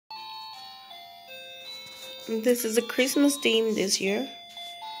This is a Christmas theme this year.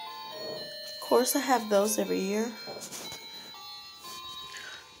 Of course, I have those every year.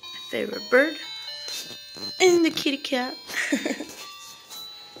 My favorite bird and the kitty cat.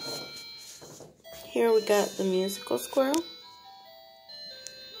 Here we got the musical squirrel,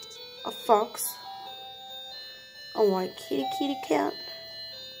 a fox, a white kitty cat,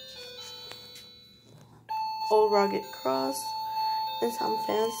 old rugged cross, and some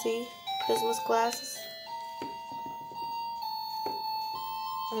fancy Christmas glasses.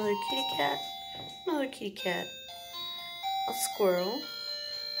 Another kitty cat, a squirrel,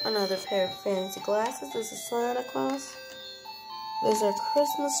 another pair of fancy glasses. This is Santa Claus. These are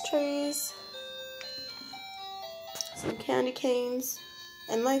Christmas trees, some candy canes,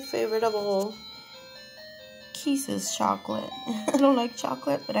 and my favorite of all, Kisses chocolate. I don't like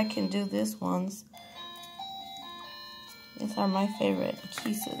chocolate, but I can do this ones. These are my favorite,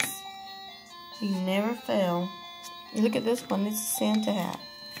 Kisses. You never fail. Look at this one, it's a Santa hat.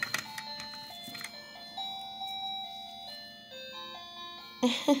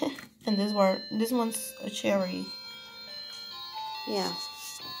 And this one's a cherry. Yeah.